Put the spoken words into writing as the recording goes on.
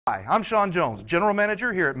Hi, I'm Sean Jones, General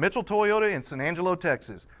Manager here at Mitchell Toyota in San Angelo,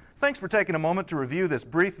 Texas. Thanks for taking a moment to review this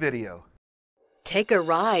brief video. Take a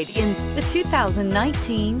ride in the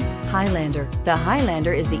 2019 Highlander. The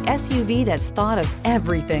Highlander is the SUV that's thought of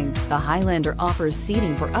everything. The Highlander offers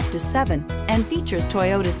seating for up to 7 and features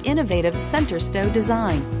Toyota's innovative center stow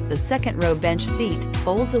design. The second row bench seat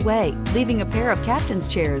folds away, leaving a pair of captain's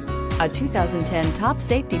chairs. A 2010 top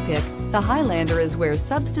safety pick, the Highlander is where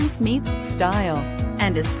substance meets style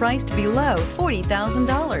and is priced below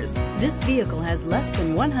 $40,000. This vehicle has less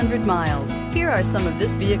than 100 miles. Here are some of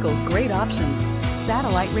this vehicle's great options: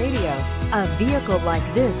 satellite radio. A vehicle like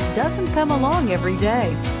this doesn't come along every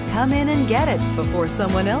day. Come in and get it before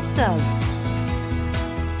someone else does.